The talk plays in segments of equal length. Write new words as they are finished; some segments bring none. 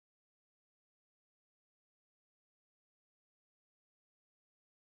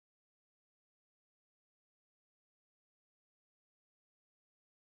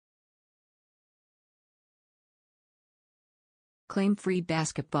Claim free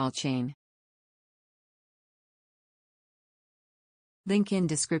basketball chain. Link in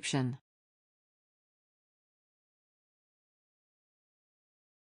description.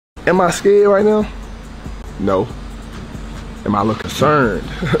 Am I scared right now? No. Am I a little concerned?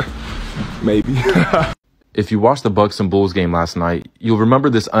 Maybe. If you watched the Bucks and Bulls game last night, you'll remember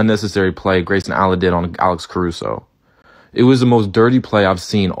this unnecessary play Grayson Allen did on Alex Caruso. It was the most dirty play I've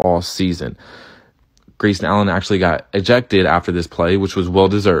seen all season. Grayson Allen actually got ejected after this play, which was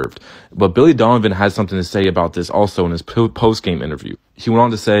well-deserved. But Billy Donovan had something to say about this also in his post-game interview. He went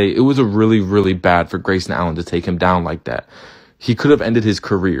on to say it was really, really bad for Grayson Allen to take him down like that. He could have ended his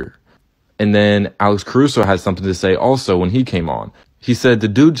career. And then Alex Caruso had something to say also when he came on. He said, the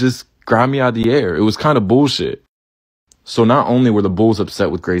dude just grabbed me out of the air. It was kind of bullshit. So not only were the Bulls upset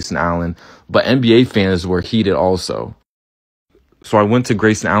with Grayson Allen, but NBA fans were heated also. So I went to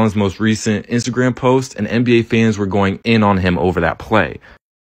Grayson Allen's most recent Instagram post, and NBA fans were going in on him over that play.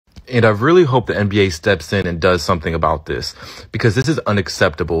 And I really hope the NBA steps in and does something about this, because this is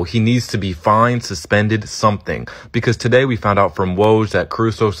unacceptable. He needs to be fined, suspended, something. Because today we found out from Woj that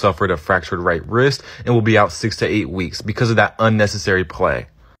Caruso suffered a fractured right wrist and will be out 6 to 8 weeks because of that unnecessary play.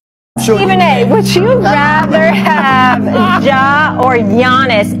 Stephen A., would you rather have Ja or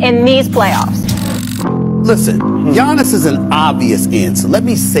Giannis in these playoffs? Listen, Giannis is an obvious answer. Let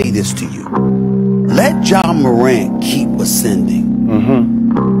me say this to you. Let Ja Morant keep ascending.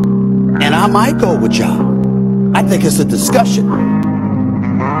 And I might go with Ja. I think it's a discussion.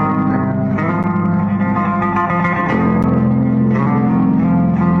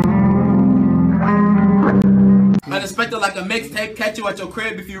 Unexpected like a mixtape, catch you at your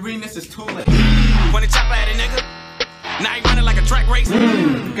crib. If you reading this, it's too late. When it chop at a nigga, now he running like a track race.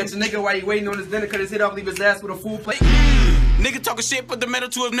 Catch a nigga while he waiting on his dinner, cut his head off, leave his ass with a full plate. Nigga talking shit, put the metal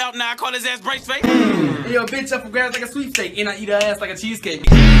to his mouth, now I call his ass brace face. And yo, bitch up for grabs like a sweepstake, and I eat her ass like a cheesecake.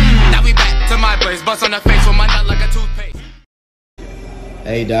 Now we back to my place, bust on her face with my nut like a toothpaste.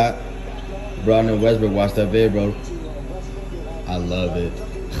 Hey Doc, Brown and Westbrook watched that vid, bro. I love it.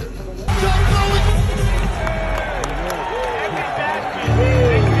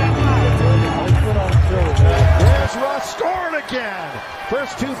 There's Russ scoring again.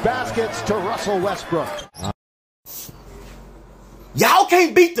 First 2 baskets to Russell Westbrook. Y'all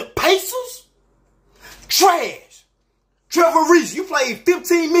can't beat the Pacers? Trash. Trevor Reese, you played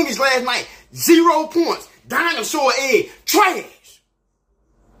 15 minutes last night. 0 points. Dinosaur egg. Trash.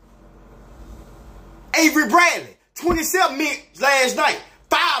 Avery Bradley, 27 minutes last night.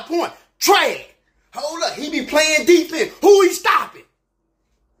 5 points. Trash. Hold up, he be playing defense. Who he stopping?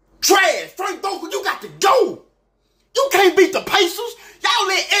 Trash. Frank Vogel, you got to go. You can't beat the Pacers. Y'all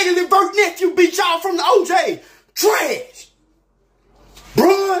let Eddie LeVert nephew beat y'all from the OJ. Trash.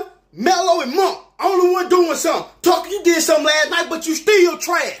 Brun, Melo, and Monk, only one doing something. Tucker, you did something last night, but you still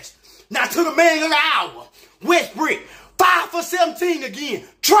trash. Now to the man of the hour, Westbrook, 5 for 17 again.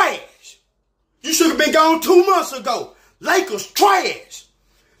 Trash. You should have been gone 2 months ago. Lakers, trash.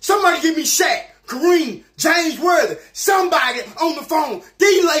 Somebody give me Shaq, Kareem, James Worthy, somebody on the phone.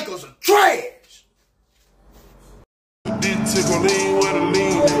 These Lakers are trash. Did tickle lean with a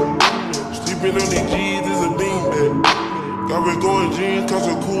lean back. Sleeping on these G's is a bean back. Got me going jeans cause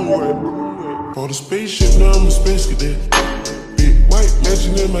I'm cool right. For the spaceship, now I'm a space cadet. Big white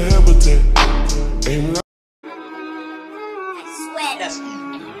mansion in my habitat. Aiming out.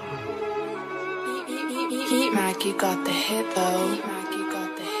 Heat Mac, you got the hit though. Mac, you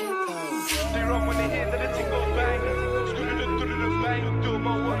got the hit though. They run when they hear that the tingle bang. Do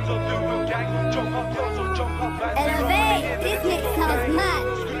my ones or do a gang. Jump up, jump up, bang. Elevate, this mix sounds mad.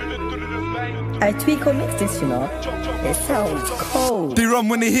 I tweak or mix this, you know. It sounds cold. They run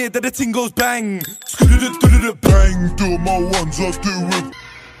when they hear that the ting goes bang. Bang, do my ones or do it.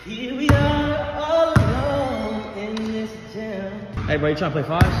 Here we are all alone in this jam. Hey bro, you trying to play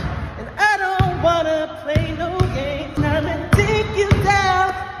fives? And I don't wanna play no games. I'm gonna take you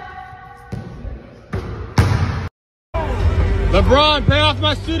down. LeBron, pay off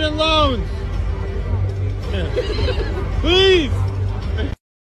my student loans. Please.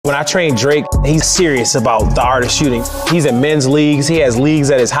 When I train Drake, he's serious about the art of shooting. He's in men's leagues. He has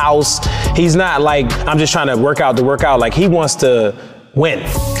leagues at his house. He's not like, I'm just trying to work out to work out. Like, he wants to win.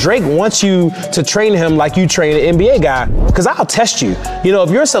 Drake wants you to train him like you train an NBA guy, because I'll test you. You know,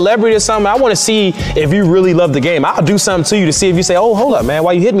 if you're a celebrity or something, I want to see if you really love the game. I'll do something to you to see if you say, oh, hold up, man,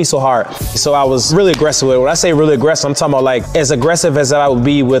 why you hit me so hard? So I was really aggressive with it. When I say really aggressive, I'm talking about like as aggressive as I would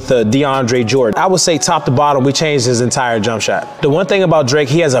be with DeAndre Jordan. I would say top to bottom, we changed his entire jump shot. The one thing about Drake,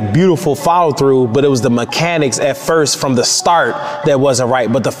 he has a beautiful follow through, but it was the mechanics at first from the start that wasn't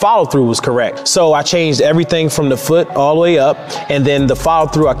right, but the follow through was correct. So I changed everything from the foot all the way up, and then the follow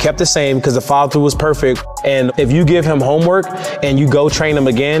through I kept the same because the follow through was perfect. And if you give him homework and you go train him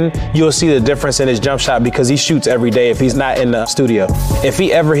again, you'll see the difference in his jump shot because he shoots every day if he's not in the studio. If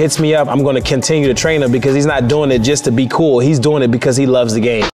he ever hits me up, I'm going to continue to train him because he's not doing it just to be cool. He's doing it because he loves the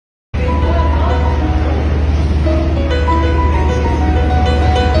game.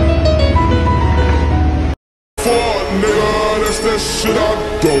 That shit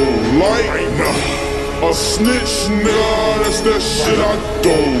I don't like, nah. A snitch, nigga, that's that shit I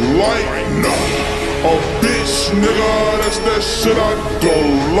don't like, nah. A bitch, nigga, that's that shit I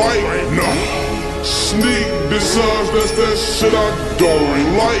don't like, nah. Sneak this us, that's that shit I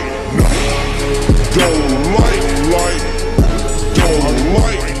don't like, nah. Don't like, don't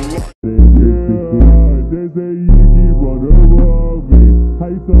like. They say you keep on above me. How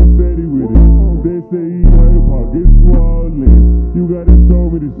you so steady with it? They say you ain't pockets swollen. You gotta show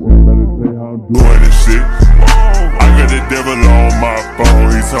me this shit. Better say how I'm doing this shit. I got the devil on my phone.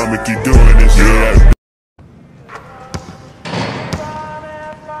 He told me keep doing this shit.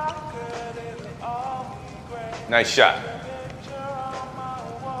 Nice shot.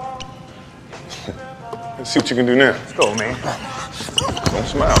 Let's see what you can do now. Let's go, man. Don't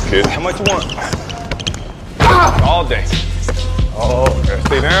smile, kid. How much you want? All day. Oh, gotta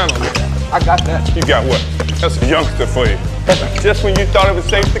stay down on me. I got that. You got what? That's a youngster for you. Just when you thought it was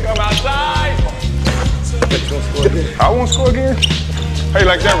safe to come outside. I won't score again? How you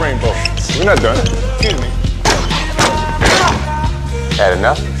like that rainbow? We're not done. Excuse me. Had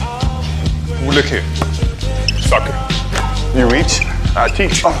enough? Well, look here. Sucker. You reach, I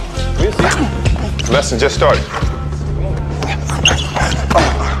teach. We'll see. Lesson just started.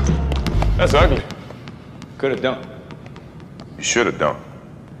 That's ugly. Could have done. You should have done.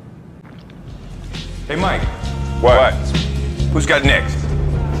 Hey, Mike. What? Who's got next?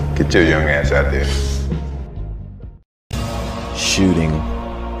 Get your young ass out there. Shooting,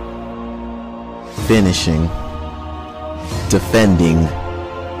 finishing, defending,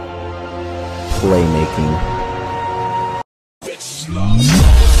 playmaking.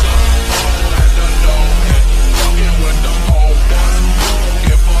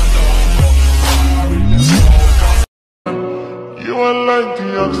 You are like the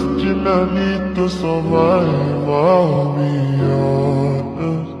oxygen I need to survive. I'll be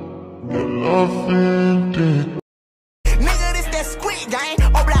honest. Your love ain't it. Nigga, this that squid gang.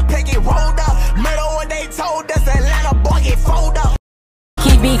 Oh, black pig get rolled up. Murder what they told us. Atlanta boy get fold up.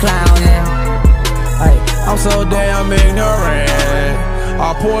 Keep me clowning. Hey, I'm so damn ignorant.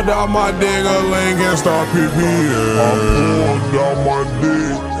 I pulled out my ding-a-ling and start PPing. I pulled out my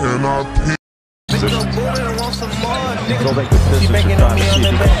dick and I pee. Go make the Pistons are trying to see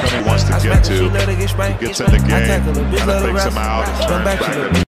if he wants to get to. He gets in the game, kind of fakes him out, and turns back.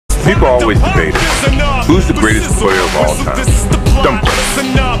 People always debate it. Who's the greatest player of all time? Dumb question.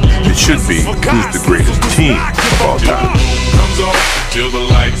 It should be, who's the greatest team of all time? Comes off till the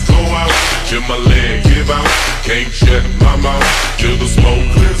lights go out, till my leg give out. Can't shut my mouth till the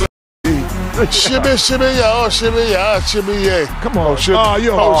smoke clears out. Shimmy, shimmy, y'all, shimmy, y'all, shimmy, yeah. Come on, shimmy. Oh,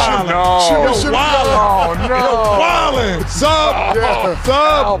 you're wildin'. No. Shimmy, wildin'. Oh, no. You're wildin'. Sub, yeah.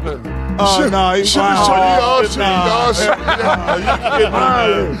 Sub. Oh, no, he's shimmy,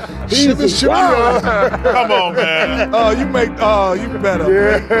 shimmy, come on, man. Oh, you make, you better.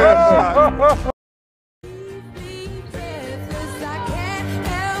 Yeah.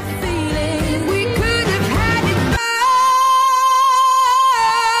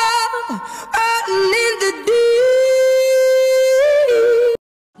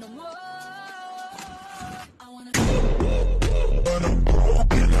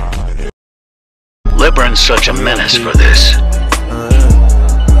 Lebron's such a menace for this.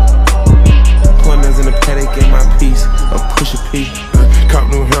 Pointers in the paddock, get my piece. A push a P. Cop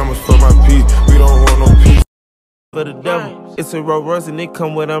new hammers for my P. We don't want no peace. For the devil, it's a Rolls Royce and it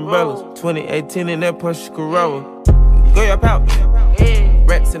come with umbrellas. 2018 in that Porsche Corolla. Go your pouch.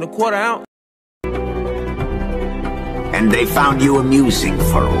 Rats in a quarter ounce. And they found you amusing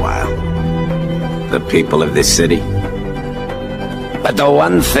for a while, the people of this city. But the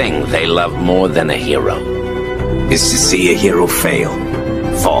one thing they love more than a hero is to see a hero fail,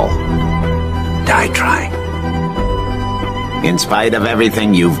 fall, die trying. In spite of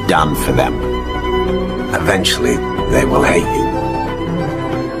everything you've done for them, eventually they will hate you.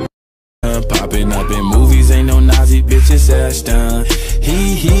 Popping up in movies, ain't no Nazi bitches Ashton.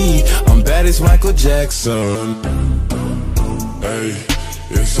 Hee, I'm bad as Michael Jackson. Hey,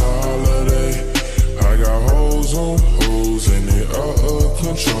 it's a holiday. I got hoes on hoes and they out of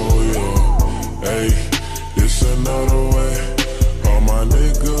control, yeah. Hey, it's another way. All my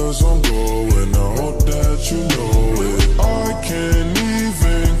niggas on going, I hope that you know it. I can't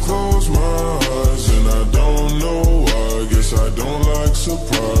even close my eyes and I don't know why. Guess I don't like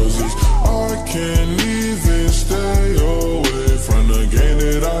surprises. I can't even stay away from the game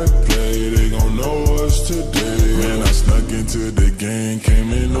that I play. They gon' know us today. Man, I snuck into the game,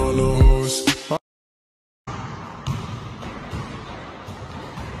 came in on a horse.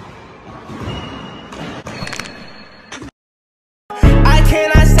 I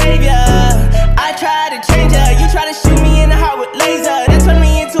cannot save ya. I try to change ya. You try to shoot me in the heart with laser. That turned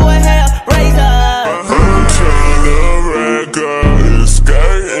me into a hellraiser. I'm trying to rack up,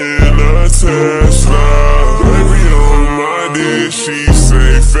 skating a Tesla. Baby on my dick, she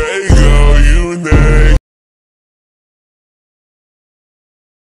say fake, you name.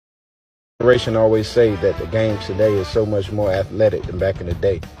 Generation always say that the game today is so much more athletic than back in the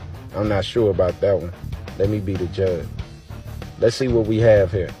day. I'm not sure about that one. Let me be the judge. Let's see what we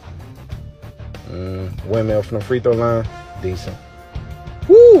have here. Windmill from the free throw line, decent.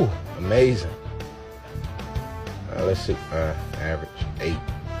 Woo, amazing. Let's see, average 8.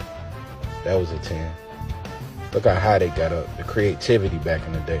 That was a 10. Look how high they got up. The creativity back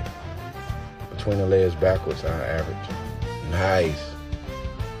in the day. Between the legs backwards, average. Nice.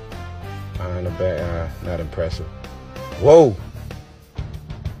 Behind the back, not impressive. Whoa.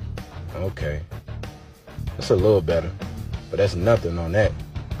 Okay. That's a little better, but that's nothing on that.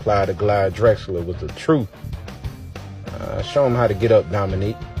 Clyde the Glide Drexler was the truth. Show him how to get up,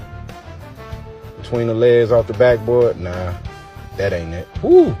 Dominique. Between the legs off the backboard, nah, that ain't it.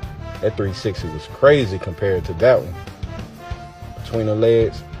 Woo! That 360 was crazy compared to that one. Between the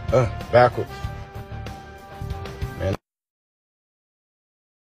legs, backwards. Man.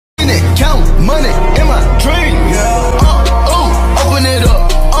 Count money in my dream. Open it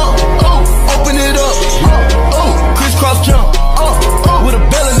up. Open it up. Crisscross jump. With a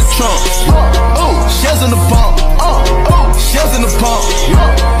bell in the trunk. Shells in the pump. Shells in the pump.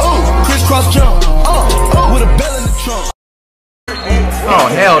 Crisscross jump. With a bell in the trunk. Oh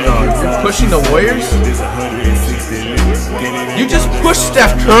hell no! You pushing the Warriors? You just pushed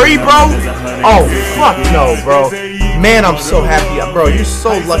Steph Curry, bro? Oh fuck no, bro. Man, I'm so happy, bro. You're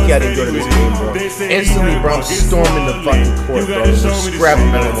so lucky I didn't go to this game, bro. Instantly, bro, I'm storming the fucking court, bro. Just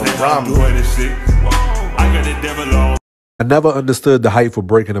grabbing I never understood the hype for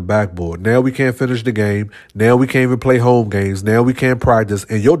breaking a backboard. Now we can't finish the game. Now we can't even play home games. Now we can't practice.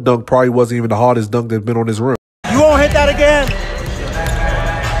 And your dunk probably wasn't even the hardest dunk that's been on this rim. You won't hit that again.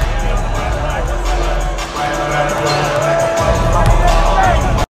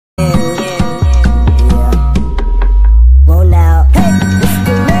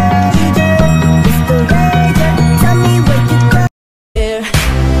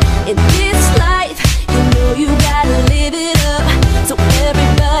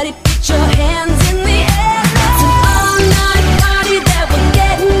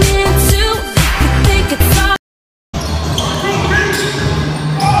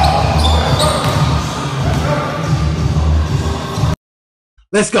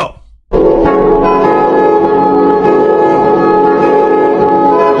 Let's go.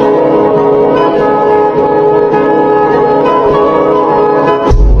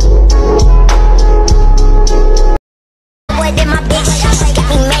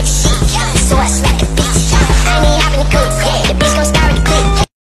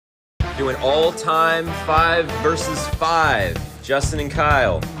 Doing all-time 5 versus 5. Justin and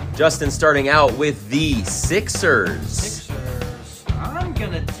Kyle. Justin starting out with the Sixers. I'm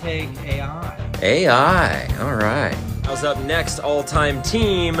gonna take AI. AI, all right. How's up next, all-time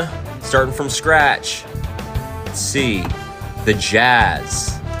team? Starting from scratch. Let's see, the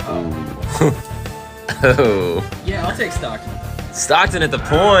Jazz. Oh. Yeah, I'll take Stockton. Stockton at the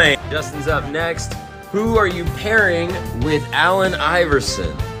point. Justin's up next. Who are you pairing with Allen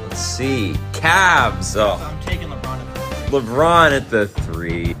Iverson? Let's see, Cavs. Oh. I'm taking LeBron at the 3. LeBron at the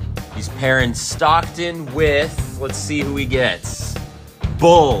 3. He's pairing Stockton with, let's see who he gets.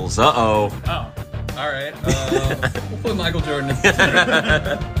 Bulls, uh-oh. Oh, all right. We'll put Michael Jordan at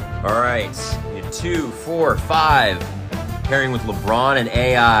the 3. All right, 2, 4, 5. Pairing with LeBron and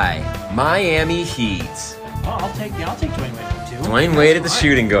AI. Miami Heat. Oh, I'll take Dwayne Wade at the 2. Dwayne Wade at the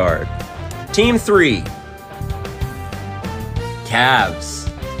shooting guard. Team 3.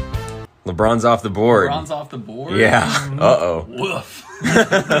 Cavs. LeBron's off the board. LeBron's off the board? Yeah. Uh-oh. Woof.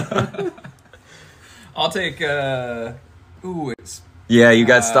 I'll take, it's... Yeah, you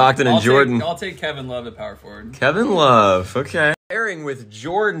got Stockton and Jordan. I'll take Kevin Love at power forward. Kevin Love, okay. Pairing with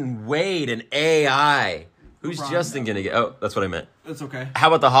Jordan Wade and AI. Who's Justin going to get? Oh, that's what I meant. That's okay. How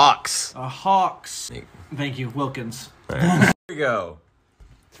about the Hawks? Hawks. Thank you, Wilkins. All right. Here we go.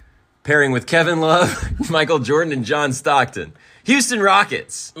 Pairing with Kevin Love, Michael Jordan, and John Stockton. Houston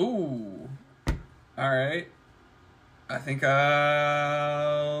Rockets. Ooh. All right. I think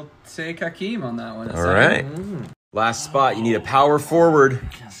I'll take Hakeem on that one. All right. Last spot, you need a power forward.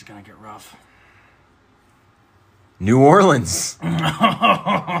 This is going to get rough. New Orleans. You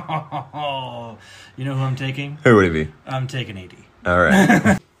know who I'm taking? Who would it be? I'm taking AD. All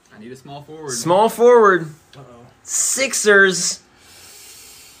right. I need a small forward. Small forward. Uh-oh. Sixers.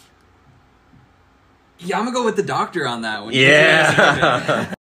 Yeah, I'm going to go with the doctor on that one.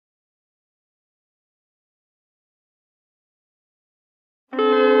 Yeah.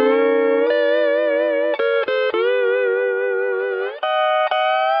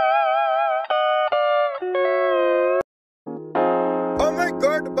 Oh my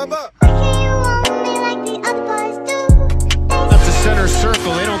God, Baba. That's the center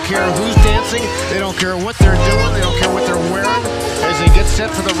circle. They don't care who's dancing. They don't care what they're doing. They don't care what they're wearing as they get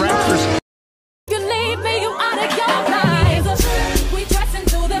set for the Raptors.